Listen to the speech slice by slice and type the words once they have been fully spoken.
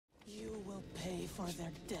for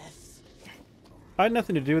their deaths. I had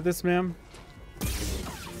nothing to do with this, ma'am.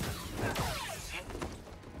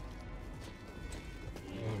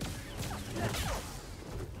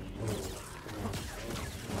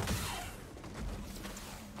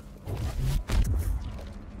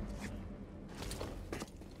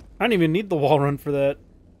 I don't even need the wall run for that.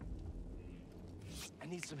 I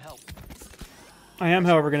need some help. I am,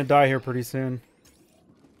 however, going to die here pretty soon.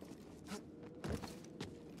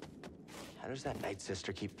 How does that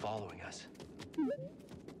Nightsister keep following us?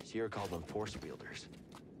 Sierra called them force wielders,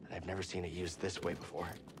 and I've never seen it used this way before.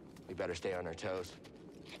 We better stay on our toes.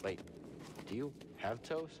 Wait, do you have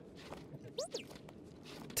toes?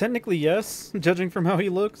 Technically, yes, judging from how he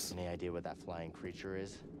looks. Any idea what that flying creature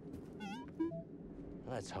is?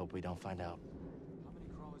 Let's hope we don't find out. How many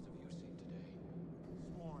crawlers have you seen today?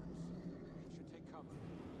 Swarms. Should take cover.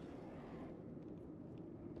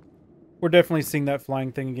 We're definitely seeing that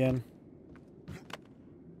flying thing again.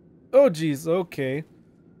 Oh, geez, okay.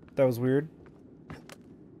 That was weird.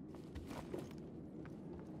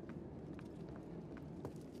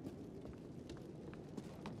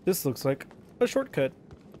 This looks like a shortcut.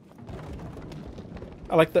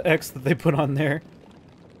 I like the X that they put on there.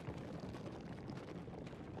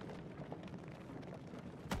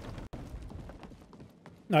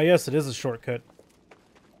 Ah, yes, it is a shortcut.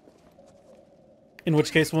 In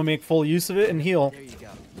which case, we'll make full use of it and heal. There you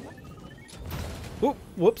go. Oop,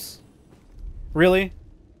 whoops. Really?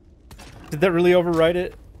 Did that really override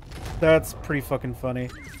it? That's pretty fucking funny.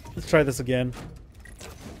 Let's try this again.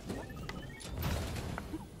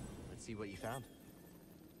 Let's see what you found.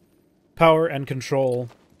 Power and control.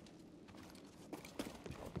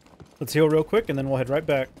 Let's heal real quick and then we'll head right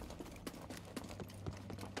back.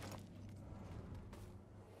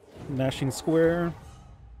 Mashing square.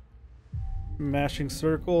 Mashing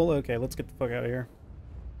circle. Okay, let's get the fuck out of here.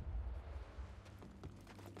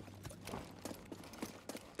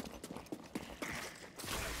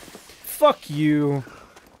 Fuck you.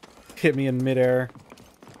 Hit me in midair.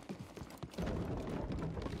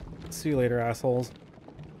 See you later, assholes.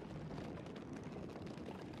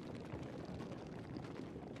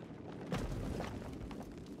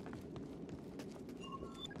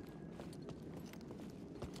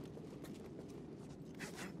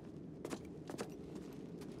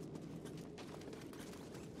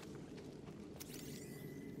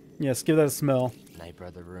 Yes, give that a smell. Night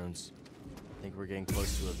Brother runes. Think we're getting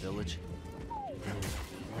close to a village?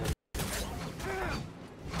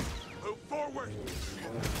 Move forward.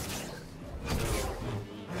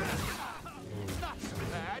 Not so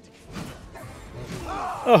bad.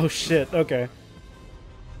 Oh shit, okay.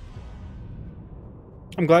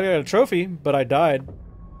 I'm glad I got a trophy, but I died.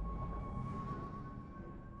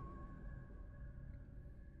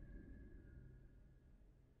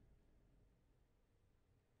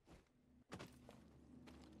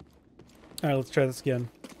 Alright, let's try this again.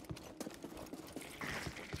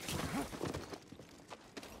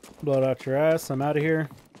 Blow it out your ass, I'm out of here.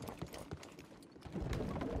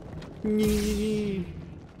 Nyeh.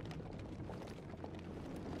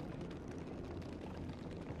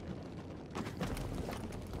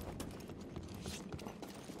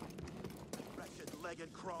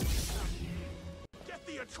 Wretched-legged crawler. Get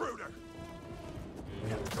the intruder.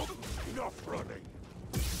 Enough running.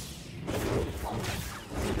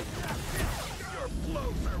 Your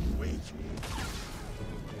blows are weak.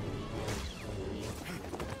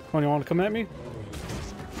 Oh, you want to come at me?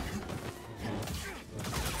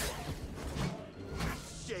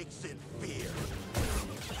 Shakes in fear.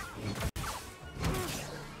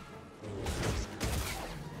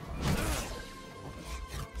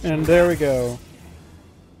 And there we go.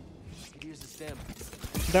 Could use a stem.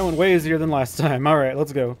 That went way easier than last time. Alright,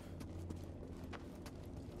 let's go.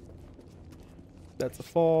 That's a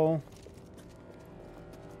fall.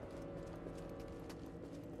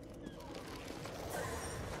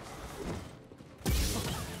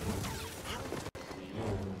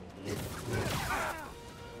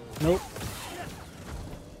 Nope.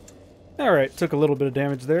 Alright, took a little bit of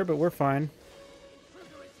damage there, but we're fine.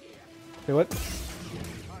 Okay, what?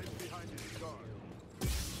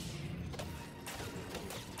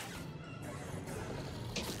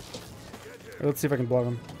 Let's see if I can block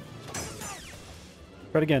him.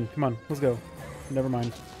 Try it again. Come on, let's go. Never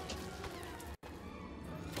mind.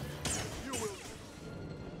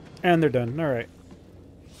 And they're done. Alright.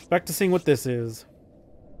 Back to seeing what this is.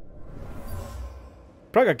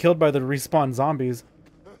 Probably got killed by the respawn zombies.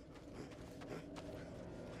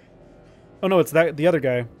 Oh no, it's the other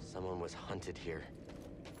guy. Someone was hunted here.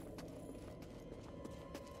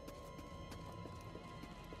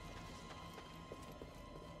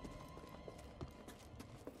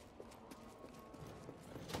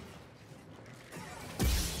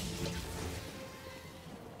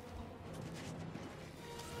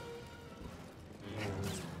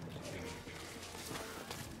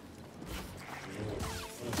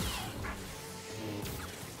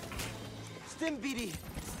 Stim BD.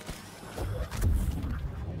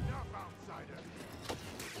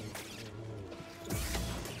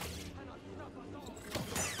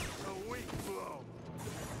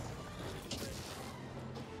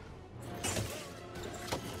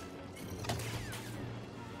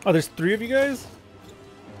 Oh, there's 3 of you guys?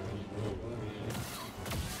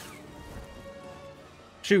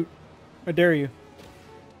 Shoot. I dare you.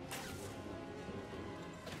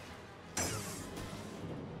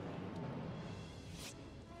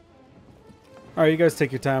 Alright, you guys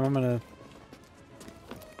take your time. I'm gonna...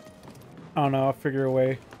 I don't know, I'll figure a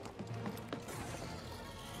way.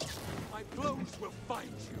 My blows will find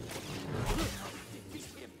you.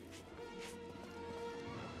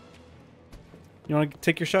 You wanna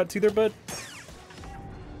take your shot too there, bud?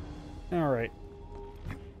 Alright.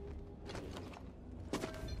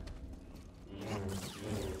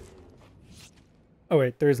 Oh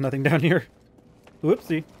wait, there is nothing down here.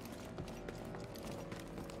 Whoopsie.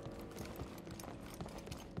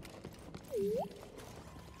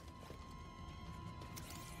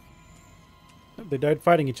 They died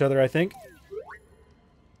fighting each other, I think.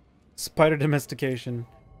 Spider domestication.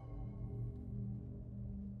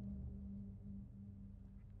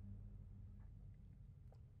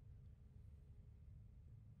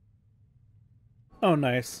 Oh,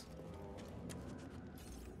 nice.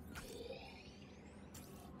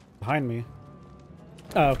 Behind me.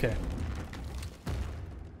 Oh, okay.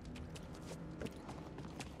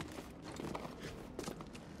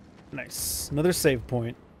 Nice. Another save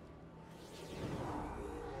point.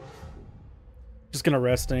 Just gonna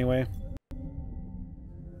rest anyway.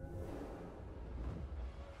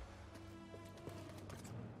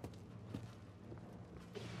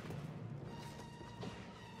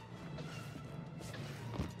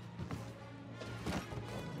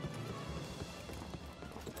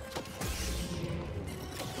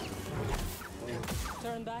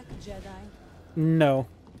 Turn back, Jedi. No.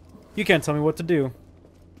 You can't tell me what to do.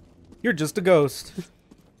 You're just a ghost.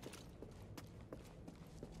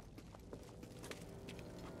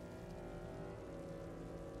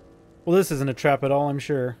 Well, this isn't a trap at all, I'm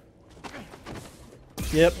sure.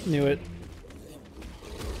 Yep, knew it.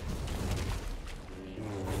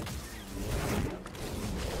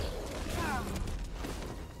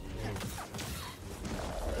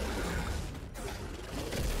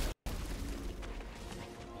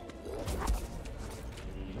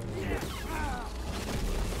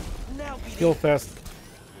 Heal fast.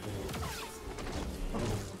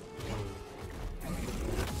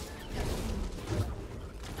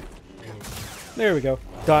 There we go.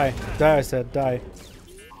 Die. Die, I said. Die.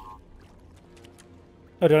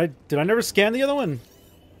 Oh, did I never scan the other one?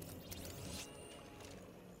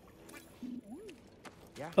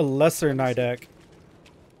 A lesser Nidak.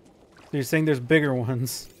 You're saying there's bigger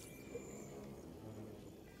ones.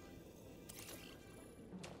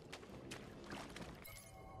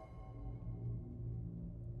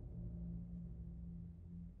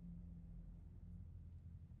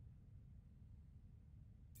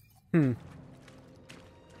 Hmm.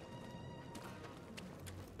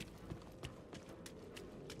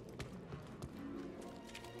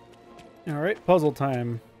 Alright, puzzle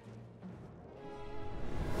time.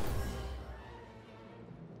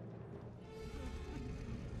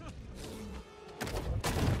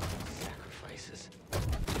 Sacrifices.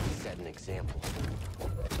 Set an example.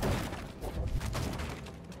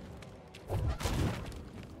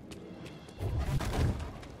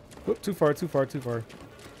 Oop, too far, too far, too far.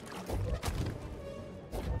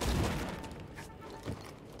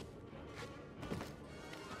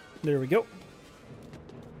 There we go.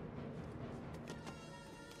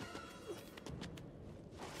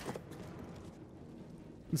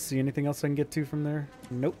 Let's see, anything else I can get to from there?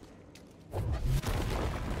 Nope.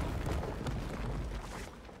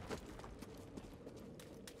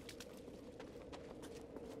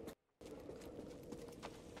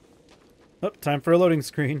 Oh, time for a loading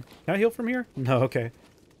screen. Can I heal from here? No, okay.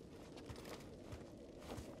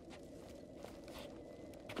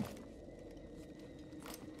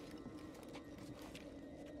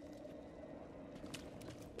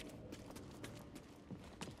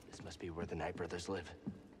 This must be where the Night Brothers live.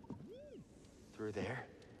 Through there?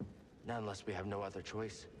 Not unless we have no other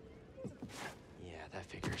choice. Yeah, that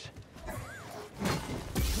figures.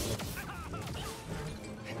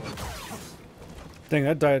 Dang,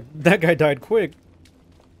 that guy died quick.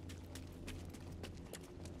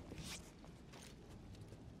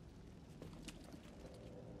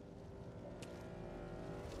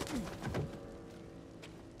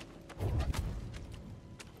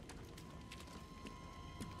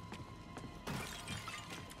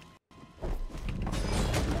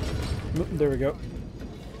 Oop, there we go.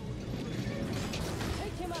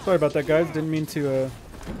 Take him out. Sorry about that, guys. Didn't mean to,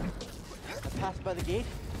 I passed by the gate.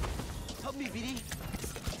 Help me, BD.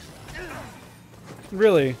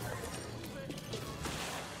 Really?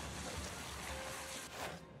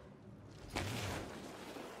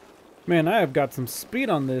 Man, I have got some speed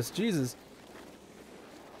on this. Jesus.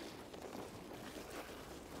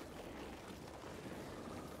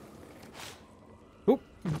 Oop.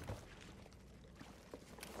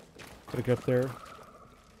 Gotta get up there.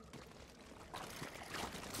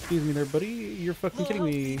 Excuse me there, buddy. You're fucking kidding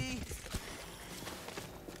me.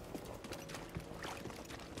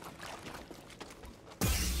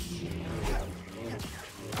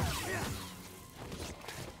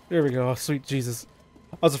 There we go. Oh, sweet Jesus.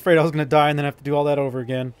 I was afraid I was going to die and then have to do all that over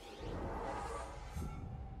again.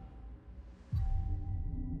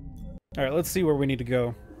 Alright, let's see where we need to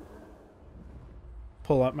go.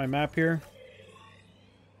 Pull out my map here.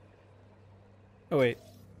 Oh, wait.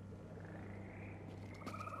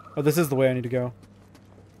 Oh, this is the way I need to go.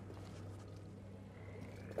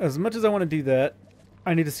 As much as I want to do that,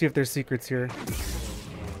 I need to see if there's secrets here.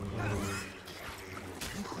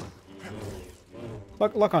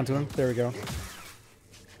 Lock onto him. There we go.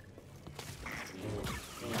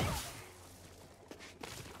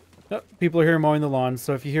 Oh, people are here mowing the lawn,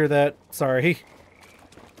 so if you hear that, sorry.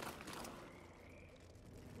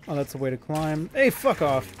 Oh, that's a way to climb. Hey, fuck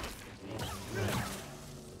off.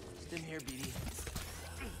 Stim here, BD.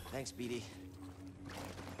 Thanks, BD.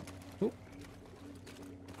 Oop.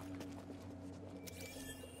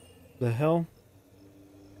 The hell?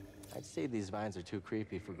 I'd say these vines are too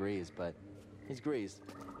creepy for Grease, but he's Grease.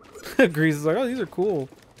 Grease is like, oh, these are cool.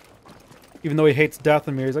 Even though he hates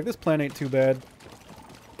Dathomir, he's like, this plant ain't too bad.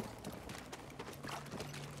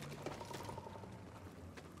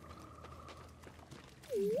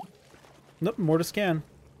 Nope, more to scan.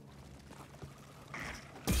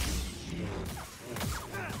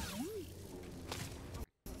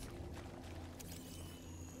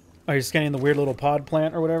 Oh, you're scanning the weird little pod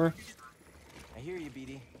plant or whatever? I hear you,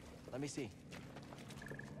 BD. Let me see.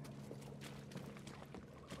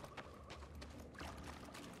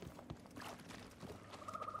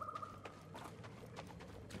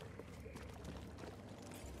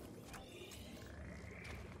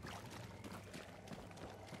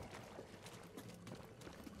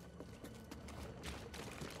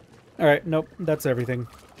 Alright, nope, that's everything.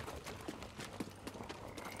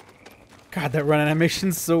 God, that run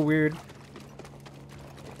animation's so weird.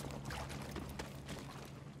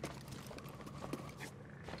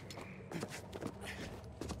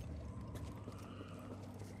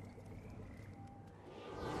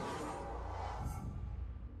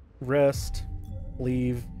 Rest,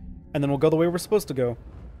 leave, and then we'll go the way we're supposed to go.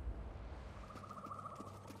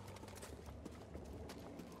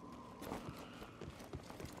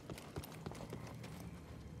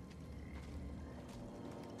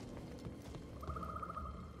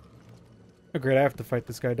 Oh great, I have to fight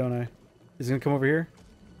this guy, don't I? Is he gonna come over here?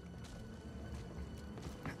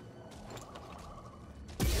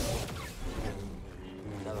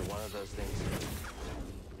 Another one of those things.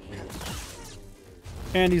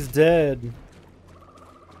 And he's dead.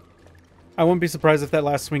 I wouldn't be surprised if that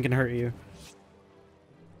last swing can hurt you.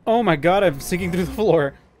 Oh my god, I'm sinking through the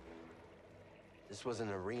floor. This was an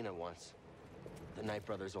arena once. The Night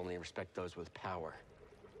Brothers only respect those with power.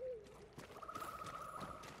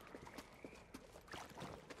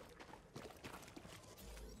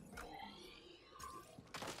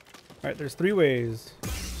 Alright, there's 3 ways.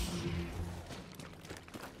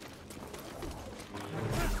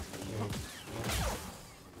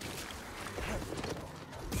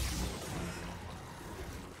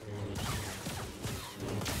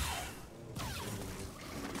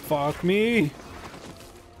 Fuck me!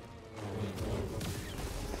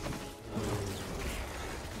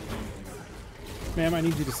 Ma'am, I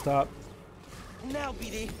need you to stop. Now,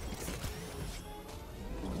 BD.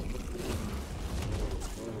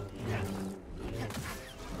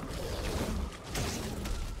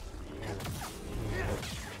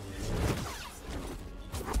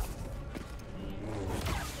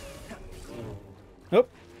 Nope.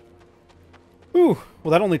 Ooh,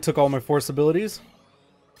 well that only took all my force abilities.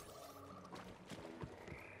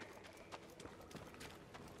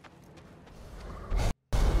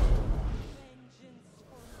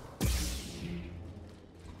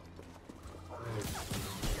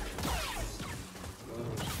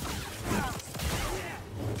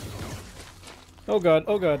 Oh god,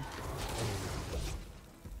 oh god.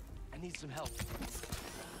 I need some help.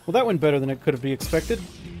 Well, that went better than it could have been expected.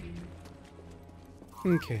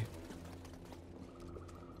 Okay.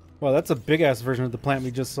 Wow, that's a big-ass version of the plant we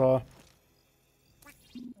just saw.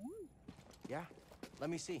 Let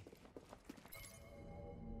me see.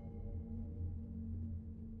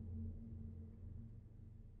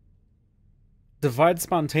 Divide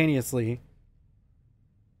spontaneously.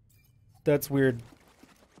 That's weird.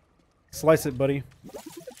 Slice it, buddy.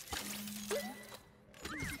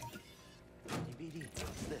 Hey, BD,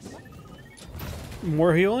 what's this?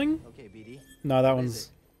 More healing? Okay, BD. No, that What one's is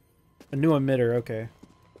it? a new emitter. Okay.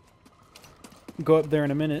 Go up there in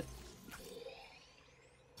a minute.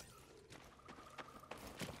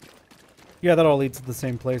 Yeah, that all leads to the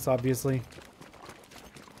same place, obviously.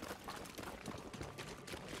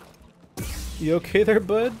 You okay there,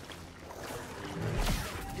 bud?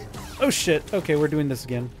 Oh shit. Okay, we're doing this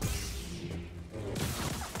again.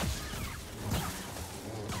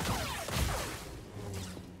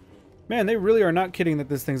 Man, they really are not kidding that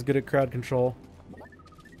this thing's good at crowd control.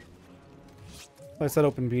 I said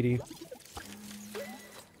open BD.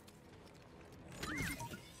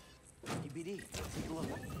 Hey, BD, take a look.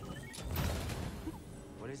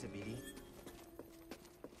 What is it, BD?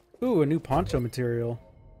 Ooh, a new poncho material.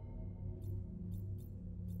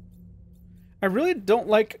 I really don't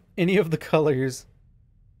like any of the colors.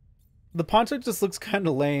 The poncho just looks kind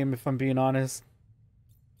of lame, if I'm being honest.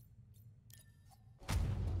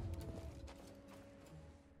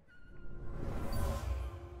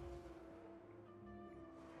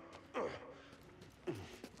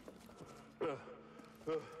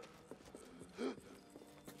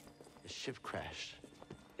 The ship crashed.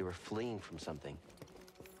 They were fleeing from something.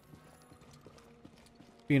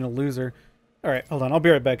 Being a loser. Alright, hold on. I'll be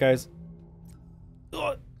right back, guys.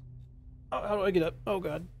 Ugh. Oh, how do I get up? Oh,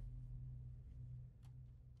 God.